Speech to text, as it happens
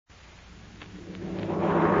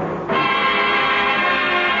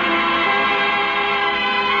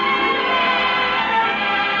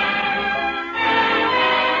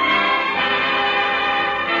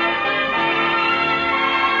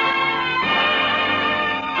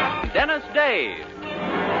Dennis Day.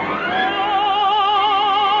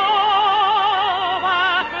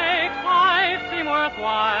 That makes life seem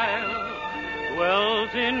worthwhile dwells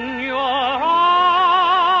in your eyes,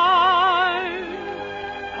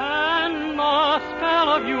 and the spell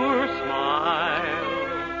of your smile.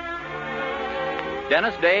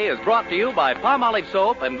 Dennis Day is brought to you by Palmolive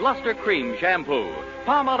Soap and Luster Cream Shampoo.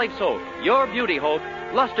 Palmolive Soap, your beauty hope.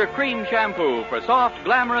 Luster Cream Shampoo for soft,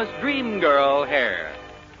 glamorous dream girl hair.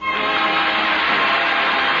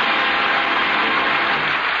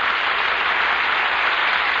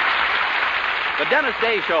 The Dennis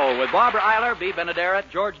Day Show with Barbara Eiler, Bea Benaderet,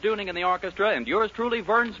 George Dooning in the orchestra, and yours truly,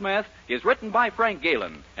 Vern Smith, is written by Frank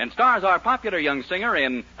Galen and stars our popular young singer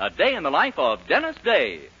in A Day in the Life of Dennis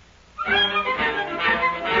Day.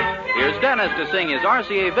 Here's Dennis to sing his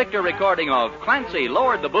RCA Victor recording of Clancy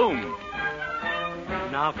Lowered the Boom.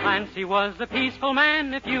 Now Clancy was a peaceful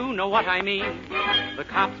man, if you know what I mean. The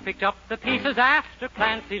cops picked up the pieces after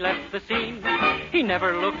Clancy left the scene. He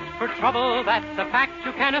never looked for trouble, that's a fact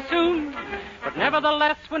you can assume. But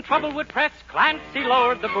nevertheless, when trouble would press, Clancy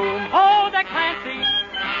lowered the boom. Oh, that Clancy!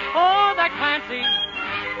 Oh, that Clancy!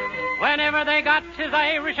 Whenever they got his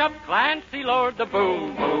Irish up, Clancy lowered the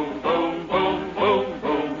boom. Boom, boom, boom, boom,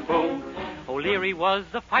 boom, boom. O'Leary was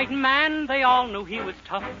a fighting man, they all knew he was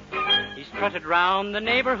tough. He strutted round the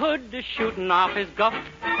neighborhood, shooting off his guff.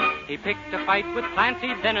 He picked a fight with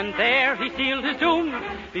Clancy, then and there he sealed his doom.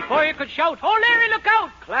 Before you could shout, O'Leary, look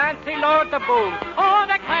out! Clancy lowered the boom. Oh,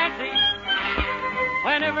 that Clancy!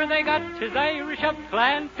 Whenever they got his Irish up,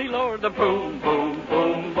 Clancy lowered the boom, boom,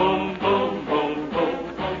 boom, boom, boom, boom, boom.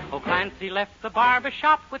 Oh, Clancy left the barber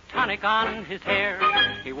shop with tonic on his hair.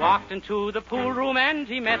 He walked into the pool room and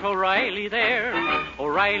he met O'Reilly there.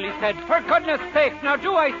 O'Reilly said, for goodness sake, now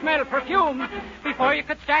do I smell perfume? Before you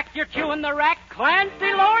could stack your cue in the rack,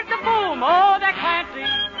 Clancy lowered the boom. Oh, that Clancy!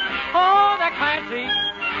 Oh, that Clancy!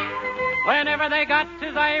 Whenever they got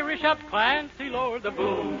his Irish up, Clancy lowered the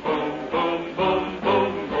boom, boom, boom, boom,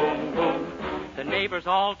 boom, boom, boom. The neighbors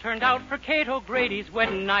all turned out for Kate O'Grady's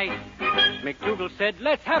wedding night. McDougal said,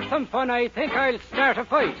 let's have some fun, I think I'll start a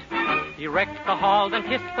fight. He wrecked the hall, then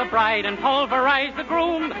kissed the bride and pulverized the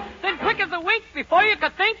groom. Then quick as a wink, before you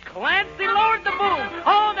could think, Clancy lowered the boom.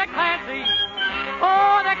 Oh, that Clancy!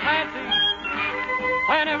 Oh, that Clancy!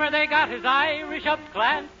 Whenever they got his Irish up,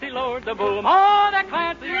 Clancy lowered the boom. Oh, that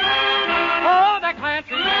Clancy! Oh, that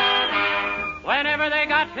Clancy! Whenever they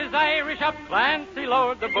got his Irish up, Clancy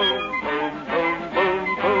lowered the boom. Boom, boom, boom,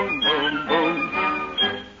 boom, boom,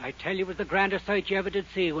 boom. I tell you, it was the grandest sight you ever did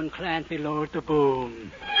see when Clancy lowered the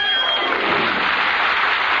boom.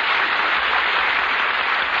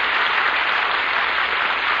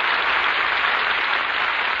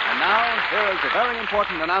 And now, here is a very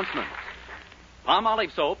important announcement.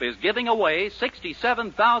 Palmolive Soap is giving away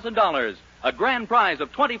 $67,000, a grand prize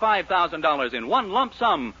of $25,000 in one lump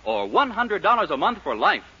sum, or $100 a month for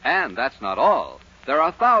life. And that's not all. There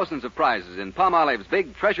are thousands of prizes in Palmolive's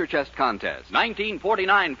big treasure chest contest.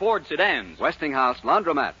 1949 Ford sedans, Westinghouse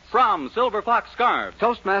laundromats, Fromm Silver Fox scarves,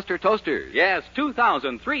 Toastmaster toasters. Yes,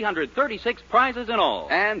 2,336 prizes in all.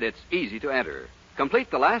 And it's easy to enter. Complete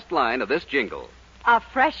the last line of this jingle. A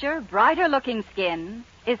fresher, brighter-looking skin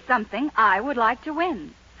is something I would like to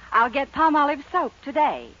win. I'll get Palmolive soap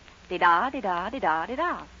today. Di-da, di-da, di-da,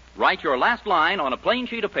 di-da. Write your last line on a plain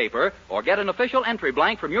sheet of paper or get an official entry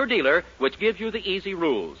blank from your dealer, which gives you the easy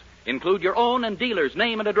rules. Include your own and dealer's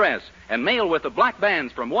name and address, and mail with the black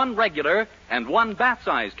bands from one regular and one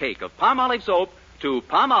bath-size cake of Palmolive soap to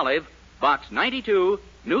Palmolive, Box 92,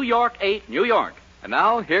 New York 8, New York. And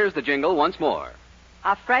now, here's the jingle once more.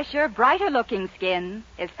 A fresher, brighter-looking skin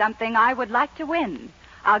is something I would like to win.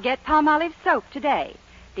 I'll get Palmolive soap today.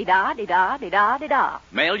 Di-da, di-da, di-da, di-da.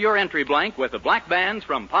 Mail your entry blank with the black bands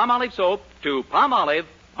from Palmolive soap to Palmolive,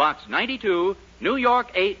 Box 92, New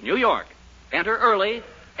York 8, New York. Enter early,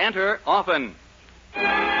 enter often.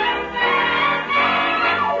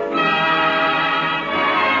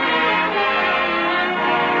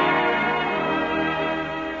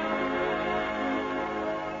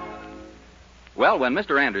 Well, when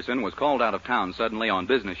Mr. Anderson was called out of town suddenly on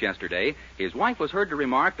business yesterday, his wife was heard to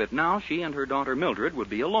remark that now she and her daughter Mildred would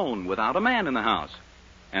be alone without a man in the house.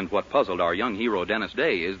 And what puzzled our young hero Dennis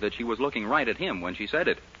Day is that she was looking right at him when she said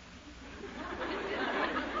it.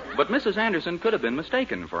 But Mrs. Anderson could have been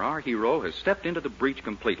mistaken, for our hero has stepped into the breach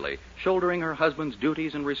completely, shouldering her husband's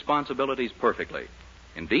duties and responsibilities perfectly.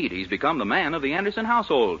 Indeed, he's become the man of the Anderson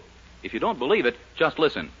household. If you don't believe it, just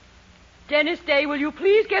listen. Dennis Day, will you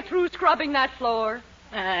please get through scrubbing that floor?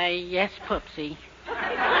 Yes, Poopsie.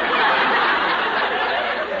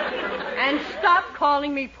 And stop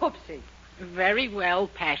calling me Poopsie. Very well,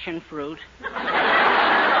 passion fruit.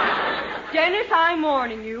 Dennis, I'm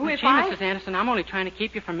warning you. Gee, Mrs. Anderson, I'm only trying to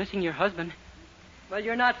keep you from missing your husband. Well,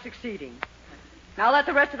 you're not succeeding. Now let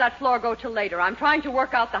the rest of that floor go till later. I'm trying to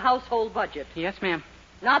work out the household budget. Yes, ma'am.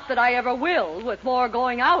 Not that I ever will, with more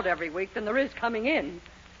going out every week than there is coming in.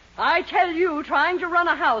 I tell you, trying to run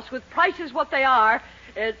a house with prices what they are,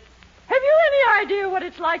 have you any idea what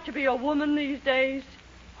it's like to be a woman these days?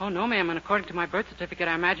 Oh, no, ma'am, and according to my birth certificate,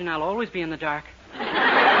 I imagine I'll always be in the dark.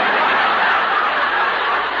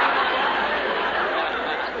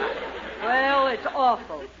 Well, it's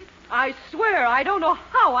awful. I swear I don't know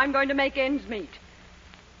how I'm going to make ends meet.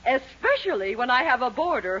 Especially when I have a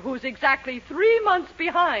boarder who's exactly 3 months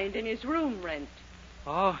behind in his room rent.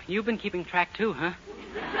 Oh, you've been keeping track too, huh?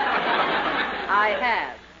 I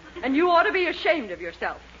have. And you ought to be ashamed of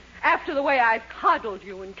yourself. After the way I've coddled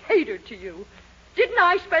you and catered to you. Didn't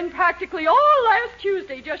I spend practically all last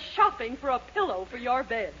Tuesday just shopping for a pillow for your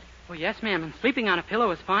bed? Well, yes, ma'am, and sleeping on a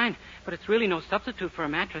pillow is fine, but it's really no substitute for a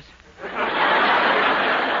mattress.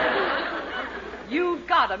 You've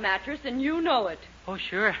got a mattress, and you know it. Oh,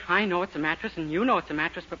 sure. I know it's a mattress, and you know it's a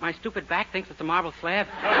mattress, but my stupid back thinks it's a marble slab.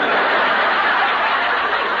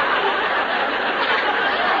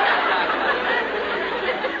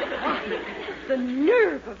 The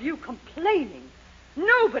nerve of you complaining.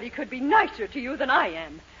 Nobody could be nicer to you than I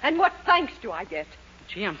am. And what thanks do I get?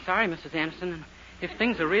 Gee, I'm sorry, Mrs. Anderson. And if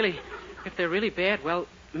they're really bad, well,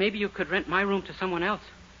 maybe you could rent my room to someone else.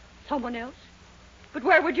 Someone else? But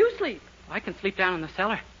where would you sleep? I can sleep down in the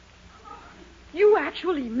cellar. You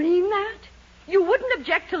actually mean that? You wouldn't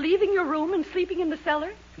object to leaving your room and sleeping in the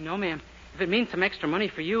cellar? No, ma'am. If it means some extra money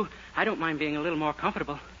for you, I don't mind being a little more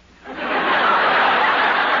comfortable.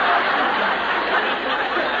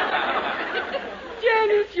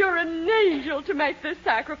 Janice, you're an angel to make this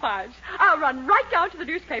sacrifice. I'll run right down to the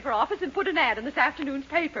newspaper office and put an ad in this afternoon's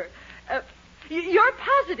paper. You're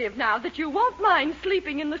positive now that you won't mind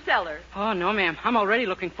sleeping in the cellar? Oh, no, ma'am. I'm already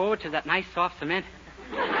looking forward to that nice, soft cement.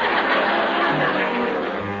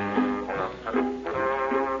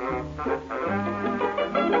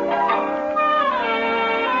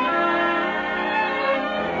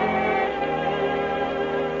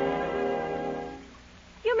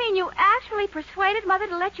 You mean you actually persuaded Mother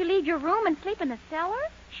to let you leave your room and sleep in the cellar?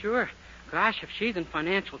 Sure. Gosh, if she's in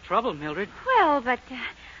financial trouble, Mildred. Well, but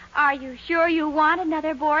are you sure you want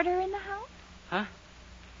another boarder in the house? Huh?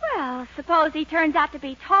 Well, suppose he turns out to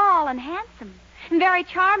be tall and handsome, and very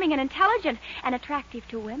charming and intelligent and attractive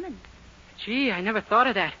to women. Gee, I never thought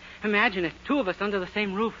of that. Imagine it, 2 of us under the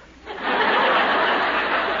same roof.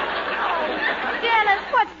 Dennis,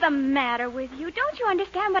 what's the matter with you? Don't you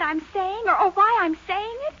understand what I'm saying or why I'm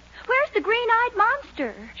saying it? Where's the green-eyed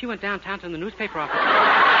monster? She went downtown to the newspaper office.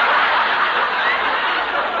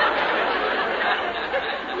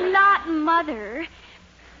 Not Mother.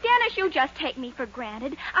 Dennis, you just take me for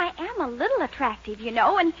granted. I am a little attractive, you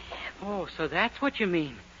know, and... Oh, so that's what you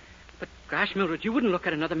mean. But, gosh, Mildred, you wouldn't look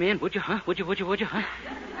at another man, would you, huh? Would you, huh?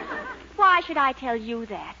 Why should I tell you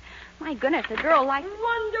that? My goodness, a girl like...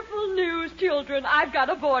 Wonderful news, children. I've got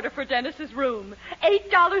a boarder for Dennis's room.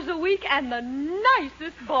 $8 a week and the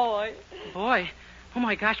nicest boy. Boy? Oh,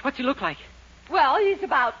 my gosh, what's he look like? Well, he's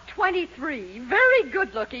about 23, very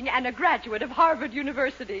good-looking, and a graduate of Harvard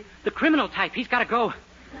University. The criminal type. He's got to go.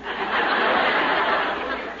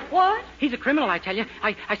 What? He's a criminal, I tell you.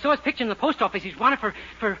 I saw his picture in the post office. He's wanted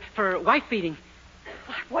for wife beating.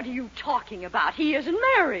 What are you talking about? He isn't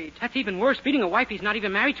married. That's even worse. Beating a wife he's not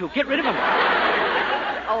even married to. Get rid of him.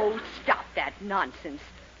 Oh, stop that nonsense.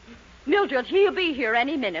 Mildred, he'll be here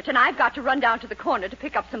any minute, and I've got to run down to the corner to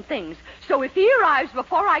pick up some things. So if he arrives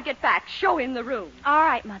before I get back, show him the room. All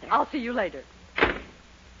right, Mother. I'll see you later.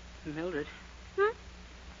 Mildred.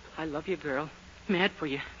 I love you, girl. Mad for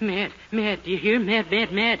you. Mad. Mad. Do you hear? Mad,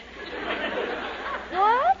 mad, mad.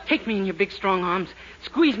 What? Take me in your big, strong arms.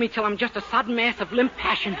 Squeeze me till I'm just a sodden mass of limp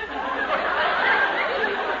passion.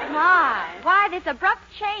 Why this abrupt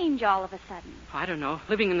change all of a sudden? I don't know.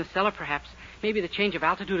 Living in the cellar, perhaps. Maybe the change of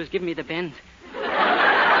altitude has given me the bends.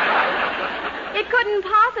 It couldn't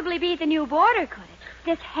possibly be the new boarder, could it?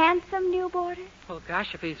 This handsome new boarder? Well,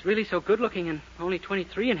 gosh, if he's really so good-looking and only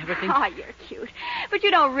 23 and everything... Oh, you're cute. But you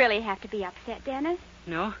don't really have to be upset, Dennis.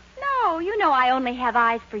 No? No, you know I only have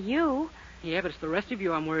eyes for you. Yeah, but it's the rest of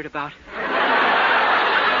you I'm worried about.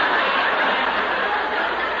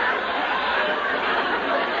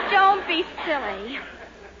 Don't be silly.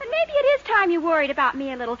 But maybe it is time you worried about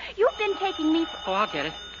me a little. You've been taking me... Oh, I'll get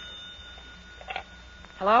it.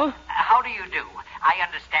 Hello? How do you do? I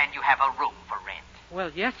understand you have a room for rent.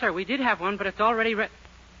 Well, yes, sir. We did have one, but it's already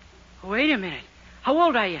Wait a minute. How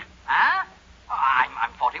old are you? Huh?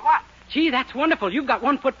 41. Gee, that's wonderful. You've got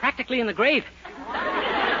one foot practically in the grave.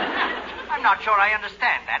 I'm not sure I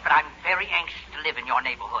understand that, but I'm very anxious to live in your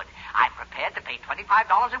neighborhood. I'm prepared to pay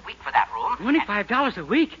 $25 a week for that room. $25 a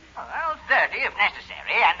week? Well, 30 if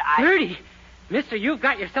necessary, and I... 30? Mister, you've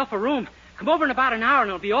got yourself a room. Come over in about an hour and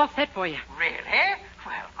it'll be all set for you. Really?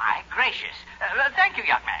 Well, my gracious. Thank you,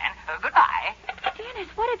 young man. Goodbye. Dennis,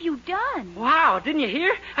 what have you done? Wow, didn't you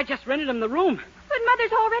hear? I just rented him the room. But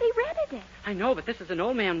Mother's already rented it. I know, but this is an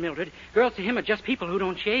old man, Mildred. Girls to him are just people who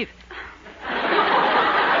don't shave. I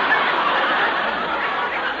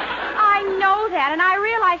know that, and I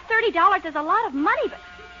realize $30 is a lot of money, but...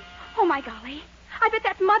 Oh, my golly. I bet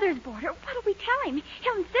that's Mother's boarder. What'll we tell him?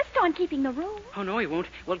 He'll insist on keeping the room. Oh, no, he won't.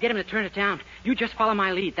 We'll get him to turn it down. You just follow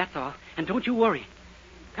my lead, that's all. And don't you worry.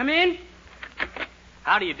 Come in.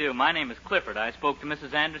 How do you do? My name is Clifford. I spoke to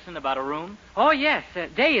Mrs. Anderson about a room. Oh, yes.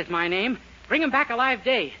 Day is my name. Bring him back alive,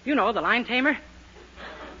 Day. You know, the lion tamer.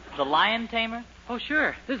 The lion tamer? Oh,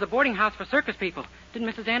 sure. This is a boarding house for circus people. Didn't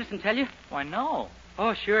Mrs. Anderson tell you? Why, no.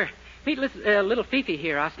 Oh, sure. Meet little Fifi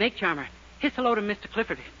here, our snake charmer. Hiss hello to Mr.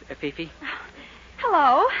 Clifford, Fifi.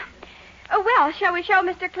 Hello. Well, shall we show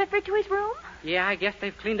Mr. Clifford to his room? Yeah, I guess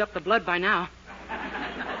they've cleaned up the blood by now.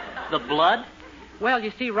 The blood? Well,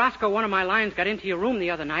 you see, Roscoe, one of my lions, got into your room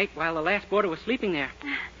the other night while the last boarder was sleeping there.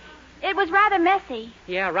 It was rather messy.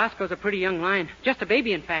 Yeah, Roscoe's a pretty young lion. Just a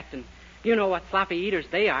baby, in fact, and you know what sloppy eaters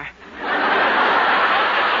they are.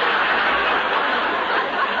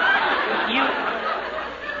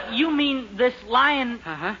 You mean this lion...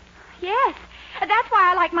 Uh-huh. Yes. That's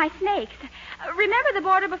why I like my snakes. Remember the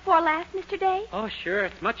boarder before last, Mr. Day? Oh, sure.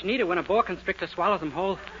 It's much neater when a boa constrictor swallows them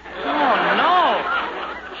whole. Oh, no.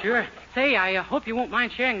 Sure. Say, I hope you won't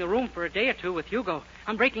mind sharing the room for a day or two with Hugo.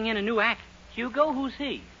 I'm breaking in a new act. Hugo? Who's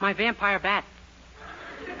he? My vampire bat.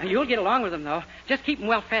 You'll get along with him, though. Just keep him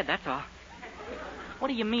well fed, that's all. What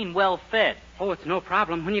do you mean, well fed? Oh, it's no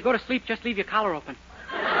problem. When you go to sleep, just leave your collar open.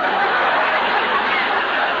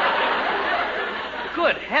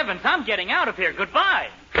 Good heavens, I'm getting out of here. Goodbye.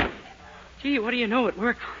 Gee, what do you know? It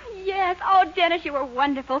worked. Yes. Oh, Dennis, you were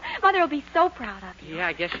wonderful. Mother will be so proud of you. Yeah,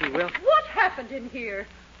 I guess she will. What happened in here?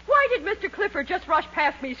 Why did Mr. Clifford just rush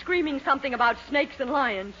past me screaming something about snakes and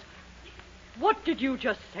lions? What did you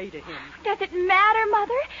just say to him? Does it matter,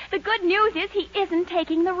 Mother? The good news is he isn't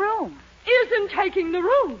taking the room. Isn't taking the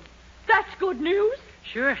room. That's good news.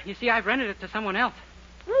 Sure. You see, I've rented it to someone else.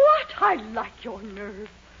 What? I like your nerve.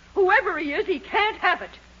 Whoever he is, he can't have it.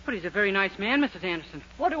 But he's a very nice man, Mrs. Anderson.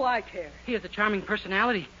 What do I care? He has a charming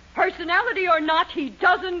personality. Personality or not, he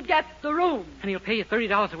doesn't get the room. And he'll pay you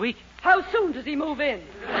 $30 a week. How soon does he move in?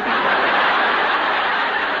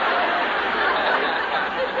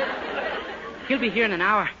 He'll be here in an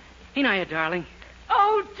hour. Ain't I a darling?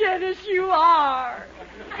 Oh, Dennis, you are.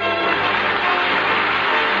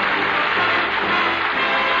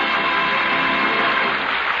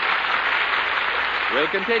 We'll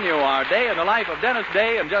continue our day in the life of Dennis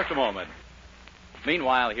Day in just a moment.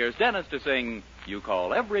 Meanwhile, here's Dennis to sing You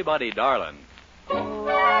Call Everybody Darling. You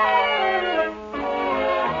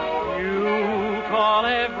call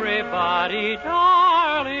everybody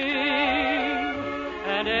darling,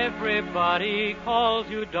 and everybody calls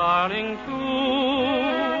you darling too.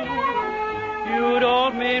 You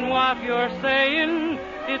don't mean what you're saying,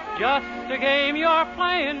 it's just a game you're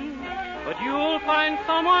playing. But you'll find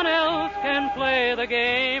someone else can play the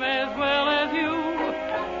game as well as you.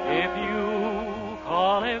 If you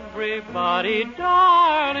call everybody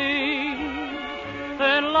darling,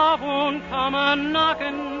 then love won't come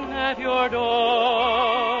a-knocking at your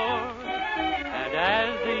door. And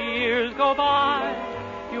as the years go by,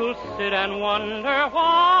 you'll sit and wonder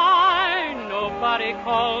why nobody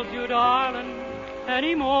calls you darling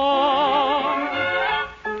anymore.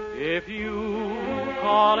 If you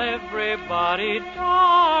call everybody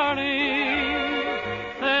darling,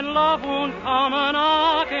 then love won't come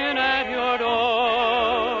a-knocking at your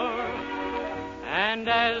door. And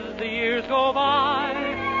as the years go by,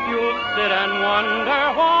 you'll sit and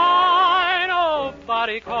wonder why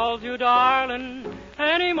nobody calls you darling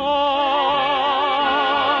anymore.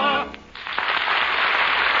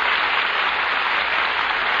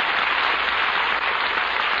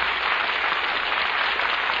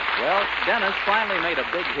 Well, Dennis finally made a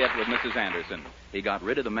big hit with Mrs. Anderson. He got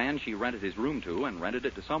rid of the man she rented his room to and rented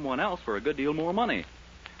it to someone else for a good deal more money.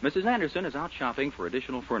 Mrs. Anderson is out shopping for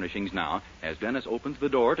additional furnishings now as Dennis opens the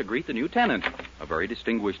door to greet the new tenant, a very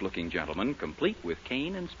distinguished-looking gentleman, complete with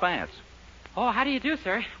cane and spats. Oh, how do you do,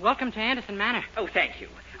 sir? Welcome to Anderson Manor. Oh, thank you.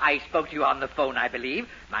 I spoke to you on the phone, I believe.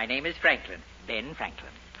 My name is Franklin. Ben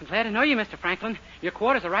Franklin. I'm glad to know you, Mr. Franklin. Your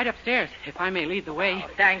quarters are right upstairs, if I may lead the way. Oh,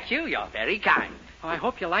 thank you. You're very kind. Oh, I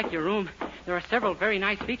hope you like your room. There are several very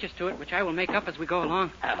nice features to it, which I will make up as we go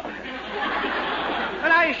along. Oh.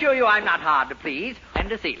 Well, I assure you I'm not hard to please. And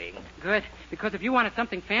the ceiling. Good, because if you wanted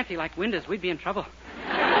something fancy like windows, we'd be in trouble.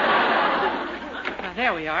 Now,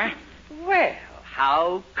 there we are. Well,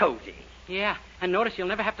 how cozy. Yeah, and notice you'll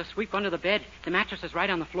never have to sweep under the bed. The mattress is right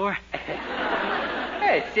on the floor.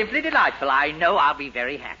 It's simply delightful. I know I'll be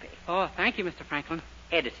very happy. Oh, thank you, Mr. Franklin.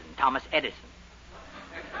 Edison, Thomas Edison.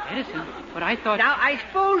 Edison? But I thought... Now, I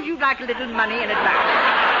suppose you'd like a little money in advance.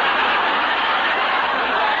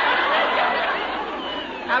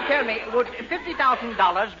 Now, tell me, would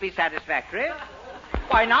 $50,000 be satisfactory?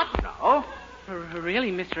 Why not? No.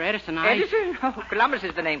 Really, Mr. Edison, Edison? Oh, Columbus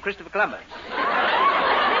is the name, Christopher Columbus.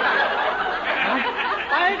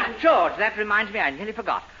 By George, that reminds me, I nearly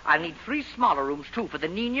forgot. I'll need 3 smaller rooms, too, for the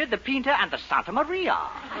Nina, the Pinta, and the Santa Maria.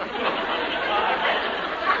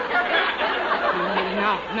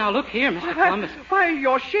 Now, look here, Mr. Columbus. Why,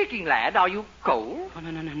 you're shaking, lad. Are you cold? Oh,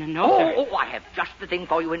 no, sir. Oh, I have just the thing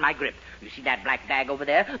for you in my grip. You see that black bag over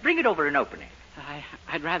there? Bring it over and open it.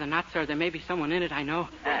 I'd rather not, sir. There may be someone in it, I know.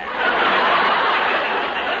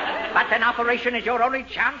 But an operation is your only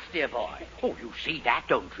chance, dear boy. Oh, you see that,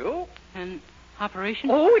 don't you? An operation?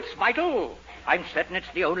 Oh, it's vital. I'm certain it's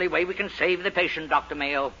the only way we can save the patient, Dr.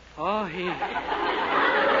 Mayo. Oh,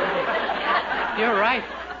 You're right.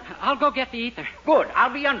 I'll go get the ether. Good.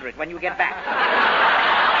 I'll be under it when you get back.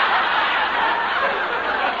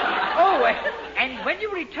 Oh, and when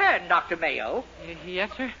you return, Dr. Mayo...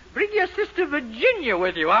 Yes, sir? Bring your sister Virginia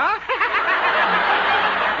with you, huh?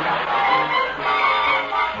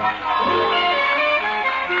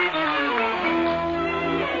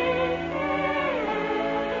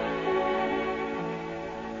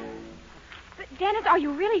 But, Dennis, are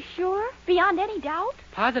you really sure? Beyond any doubt?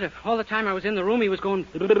 Positive. All the time I was in the room, he was going...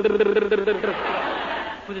 with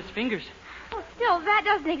his fingers. Well, still, that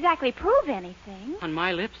doesn't exactly prove anything. On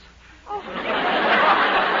my lips? Oh,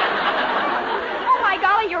 my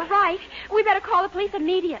golly, you're right. We better call the police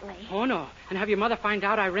immediately. Oh, no. And have your mother find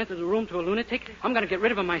out I rented the room to a lunatic? I'm going to get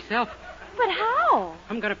rid of him myself. But how?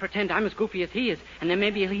 I'm going to pretend I'm as goofy as he is, and then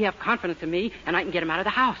maybe he'll have confidence in me, and I can get him out of the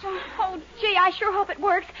house. Oh, gee, I sure hope it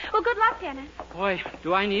works. Well, good luck, Dennis. Boy,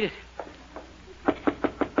 do I need it.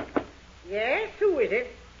 Yes? Who is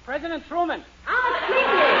it? President Truman. Ah,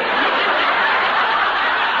 Sleepy.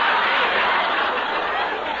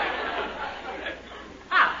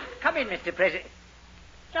 Come in, Mr. President.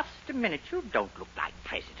 Just a minute. You don't look like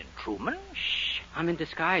President Truman. Shh. I'm in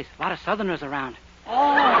disguise. A lot of Southerners around.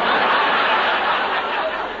 Oh.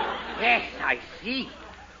 Yes, I see.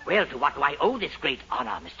 Well, to what do I owe this great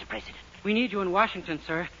honor, Mr. President? We need you in Washington,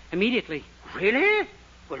 sir. Immediately. Really?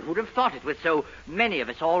 Well, who'd have thought it with so many of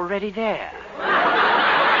us already there?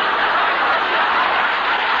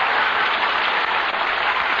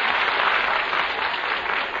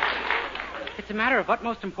 It's a matter of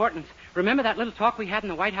utmost importance. Remember that little talk we had in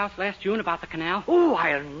the White House last June about the canal? Oh,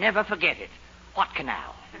 I'll never forget it. What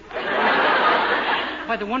canal?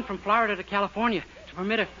 Why, the one from Florida to California to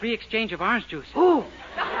permit a free exchange of orange juice. Oh.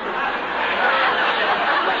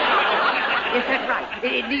 Yes, that's right.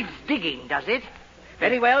 It needs digging, does it?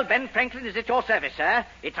 Very well. Ben Franklin is at your service, sir.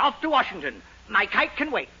 It's off to Washington. My kite can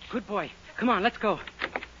wait. Good boy. Come on, let's go.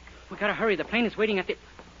 We gotta hurry. The plane is waiting at the...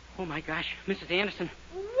 Oh, my gosh. Mrs. Anderson.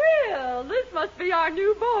 Well, this must be our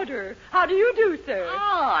new boarder. How do you do, sir?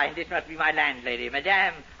 Oh, and this must be my landlady.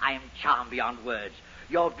 Madame, I am charmed beyond words.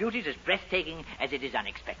 Your beauty is as breathtaking as it is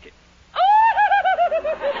unexpected. Oh,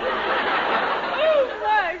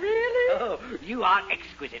 my, really? Oh, you are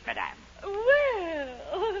exquisite, madame.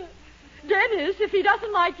 Well, Dennis, if he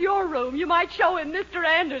doesn't like your room, you might show him Mr.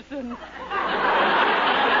 Anderson.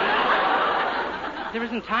 There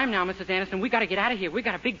isn't time now, Mrs. Anderson. We got to get out of here. We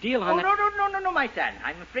got a big deal on No, my son.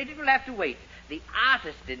 I'm afraid it will have to wait. The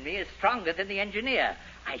artist in me is stronger than the engineer.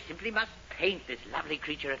 I simply must paint this lovely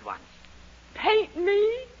creature at once. Paint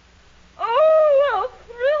me? Oh, how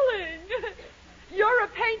thrilling. You're a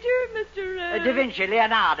painter, Mr. Da Vinci,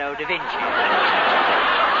 Leonardo da Vinci.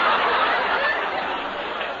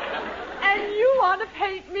 And you want to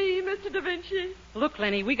paint me, Mr. da Vinci? Look,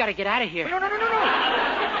 Lenny, we got to get out of here. No.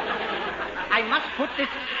 I must put this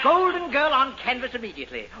golden girl on canvas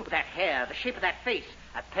immediately. Oh, that hair, the shape of that face.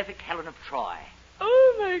 A perfect Helen of Troy.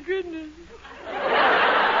 Oh, my goodness.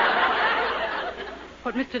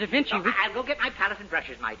 But, Mr. Da Vinci... I'll go get my palette and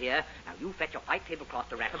brushes, my dear. Now, you fetch your white tablecloth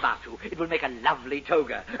to wrap about you. It will make a lovely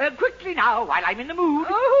toga. Quickly now, while I'm in the mood.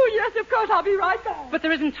 Oh, yes, of course. I'll be right back. But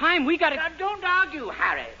there isn't time. We got to... Don't argue,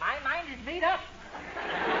 Harry. My mind is made up.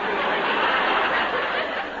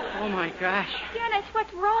 Oh, my gosh. Dennis,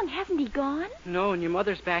 what's wrong? Hasn't he gone? No, and your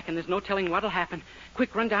mother's back, and there's no telling what'll happen.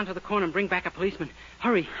 Quick, run down to the corner and bring back a policeman.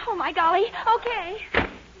 Hurry. Oh, my golly. Okay.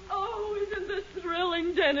 Oh, isn't this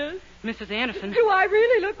thrilling, Dennis? Mrs. Anderson. Do I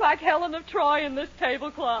really look like Helen of Troy in this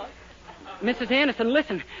tablecloth? Mrs. Anderson,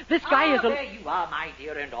 listen. This guy is a... There you are, my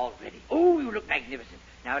dear, and all ready. Oh, you look magnificent.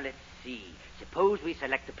 Now, let's see. Suppose we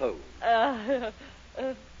select a pose.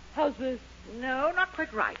 How's this? No, not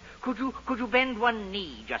quite right. Could you bend one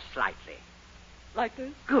knee just slightly? Like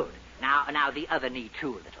this? Good. Now the other knee,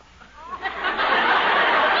 too, a little.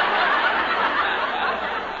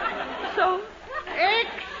 So?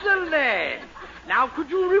 Excellent. Now, could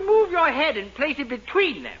you remove your head and place it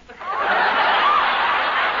between them?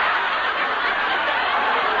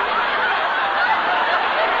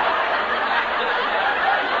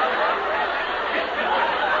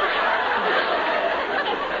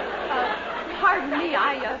 Pardon me,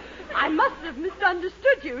 I must have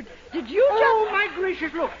misunderstood you. Did you just... Oh, my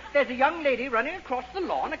gracious, look. There's a young lady running across the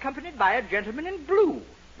lawn accompanied by a gentleman in blue.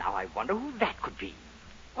 Now, I wonder who that could be.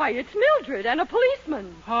 Why, it's Mildred and a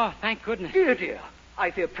policeman. Oh, thank goodness. Dear,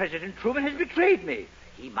 I fear President Truman has betrayed me.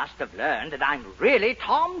 He must have learned that I'm really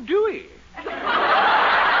Tom Dewey.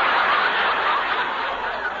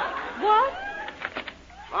 What?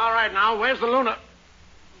 All right, now, where's the Luna?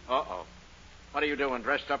 Uh-oh. What are you doing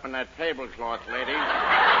dressed up in that tablecloth, lady?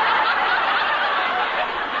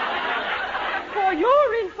 For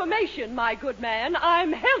your information, my good man,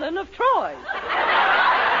 I'm Helen of Troy.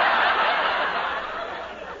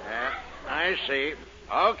 Yeah, I see.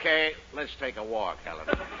 Okay, let's take a walk, Helen.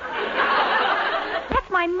 That's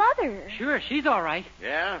my mother. Sure, she's all right.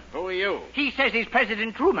 Yeah? Who are you? He says he's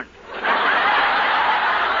President Truman.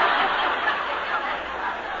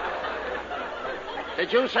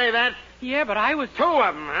 Did you say that? Yeah, but I was... Two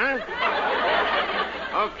of them, huh?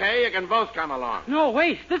 Okay, you can both come along. No,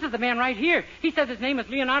 wait. This is the man right here. He says his name is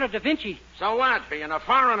Leonardo da Vinci. So what? Being a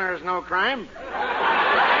foreigner is no crime.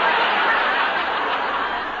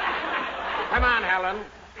 Come on, Helen.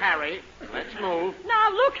 Harry, let's move. Now,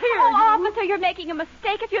 look here. Oh, officer, you're making a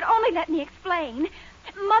mistake. If you'd only let me explain.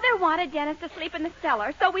 Mother wanted Dennis to sleep in the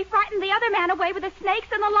cellar, so we frightened the other man away with the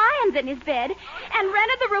snakes and the lions in his bed and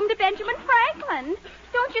rented the room to Benjamin Franklin.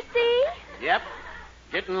 Don't you see? Yep.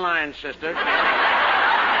 Get in line, sister.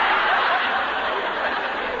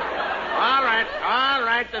 All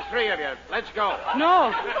right, the three of you. Let's go.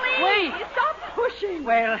 No. Please, Wait. stop pushing.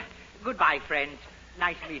 Well, goodbye, friends.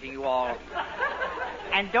 Nice meeting you all.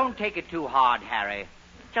 And don't take it too hard, Harry.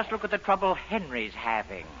 Just look at the trouble Henry's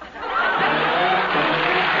having.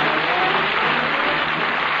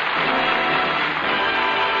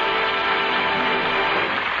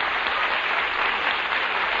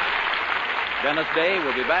 Dennis Day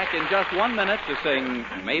will be back in just 1 minute to sing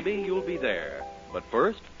Maybe You'll Be There. But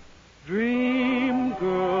first... Dream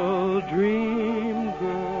girl,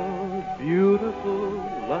 beautiful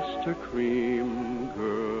luster cream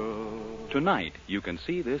girl. Tonight, you can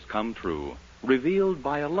see this come true. Revealed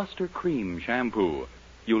by a Luster Cream shampoo.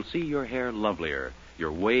 You'll see your hair lovelier,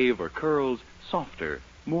 your wave or curls softer,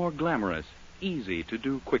 more glamorous, easy to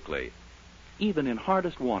do quickly. Even in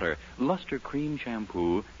hardest water, Luster Cream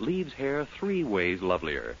shampoo leaves hair 3 ways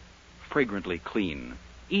lovelier. Fragrantly clean,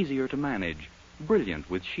 easier to manage, brilliant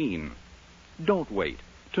with sheen. Don't wait.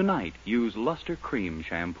 Tonight, use Luster Cream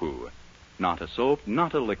shampoo. Not a soap,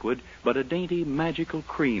 not a liquid, but a dainty, magical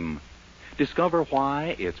cream. Discover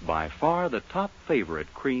why it's by far the top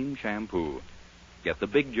favorite cream shampoo. Get the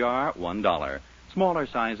big jar, $1. Smaller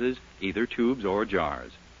sizes, either tubes or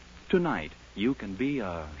jars. Tonight, you can be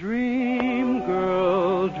a Dream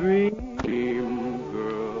girl,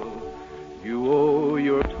 you owe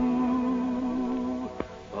your to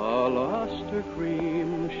a luster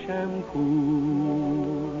cream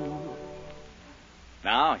shampoo.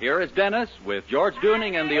 Now, here is Dennis with George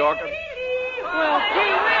Dooning and the orchestra. Well,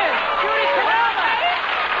 gee whiz. Judy Caramba.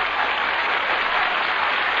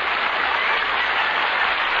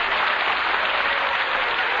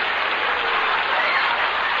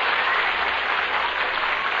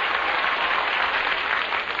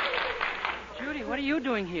 Judy, what are you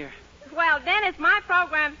doing here? Well, Dennis, my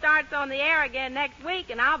program starts on the air again next week,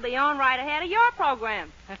 and I'll be on right ahead of your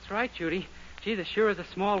program. That's right, Judy. Gee, this sure is a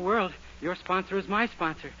small world. Your sponsor is my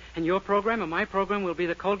sponsor, and your program and my program will be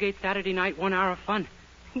the Colgate Saturday Night 1 Hour of Fun.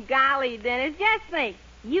 Golly, Dennis, just think.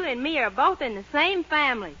 You and me are both in the same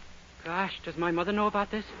family. Gosh, does my mother know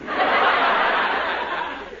about this?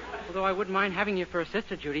 Although I wouldn't mind having you for a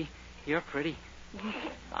sister, Judy. You're pretty.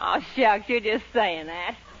 Oh, shucks, you're just saying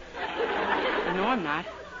that. No, I'm not.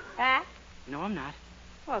 Huh? No, I'm not.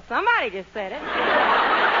 Well, somebody just said it.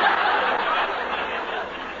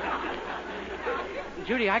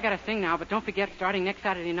 Judy, I gotta sing now, but don't forget, starting next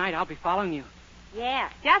Saturday night, I'll be following you. Yeah,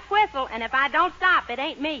 just whistle, and if I don't stop, it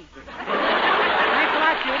ain't me. Thanks a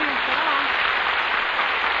lot, Judy, and so long.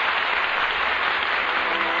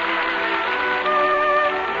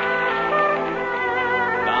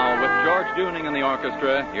 Now, with George Dooning in the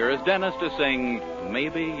orchestra, here is Dennis to sing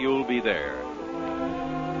Maybe You'll Be There.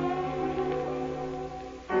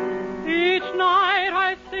 Each night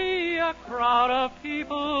I see a crowd of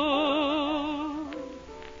people.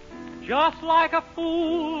 Just like a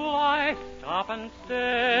fool, I stop and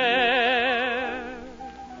stare.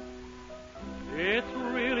 It's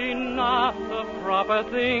really not the proper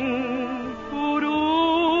thing to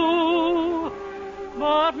do,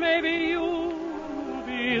 but maybe you'll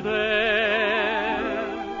be there.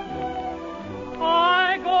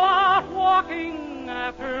 I go out walking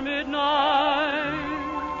after midnight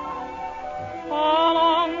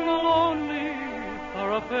along the lonely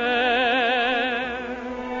thoroughfare.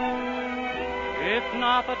 It's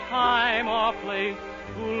not the time or place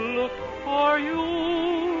to look for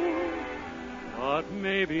you, but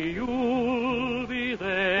maybe you'll be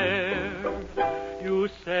there. You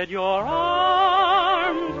said your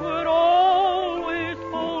arms would always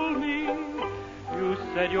hold me. You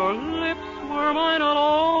said your lips were mine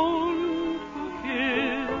alone to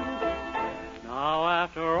kiss. Now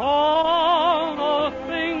after all those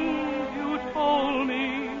things you told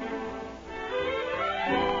me,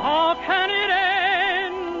 how can it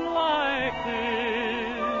end like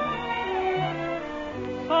this?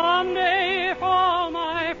 Someday, if all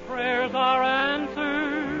my prayers are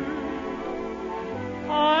answered,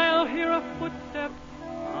 I'll hear a footstep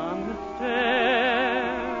on the stair.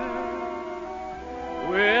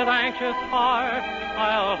 With anxious heart,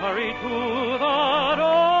 I'll hurry to the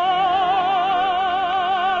door.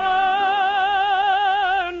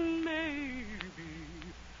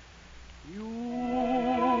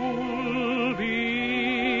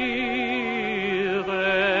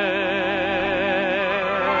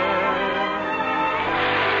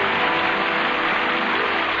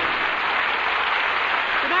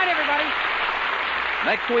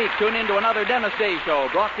 Next week, tune in to another Dennis Day Show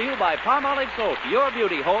brought to you by Palmolive Soap, Your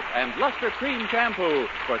Beauty Hope, and Luster Cream Shampoo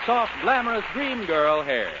for soft, glamorous dream girl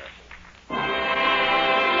hair.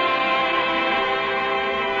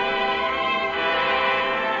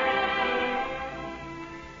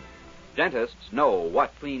 Dentists know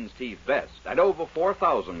what cleans teeth best, and over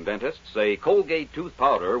 4,000 dentists say Colgate tooth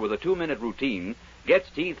powder with a 2-minute routine gets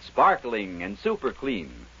teeth sparkling and super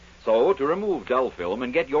clean. So, to remove dull film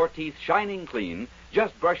and get your teeth shining clean,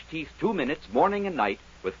 just brush teeth 2 minutes morning and night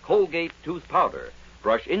with Colgate tooth powder.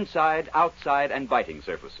 Brush inside, outside, and biting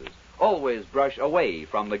surfaces. Always brush away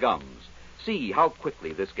from the gums. See how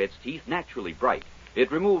quickly this gets teeth naturally bright.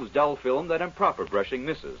 It removes dull film that improper brushing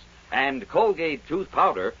misses. And Colgate tooth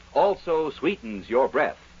powder also sweetens your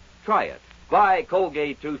breath. Try it. Buy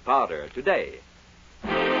Colgate tooth powder today.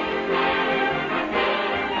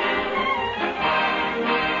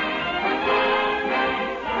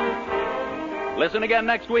 Listen again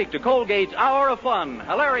next week to Colgate's Hour of Fun.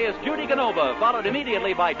 Hilarious Judy Canova, followed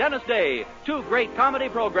immediately by Dennis Day. 2 great comedy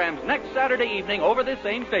programs next Saturday evening over this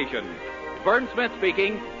same station. Vern Smith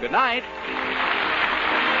speaking. Good night.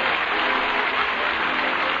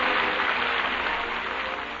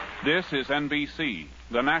 This is NBC,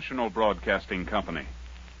 the national broadcasting company.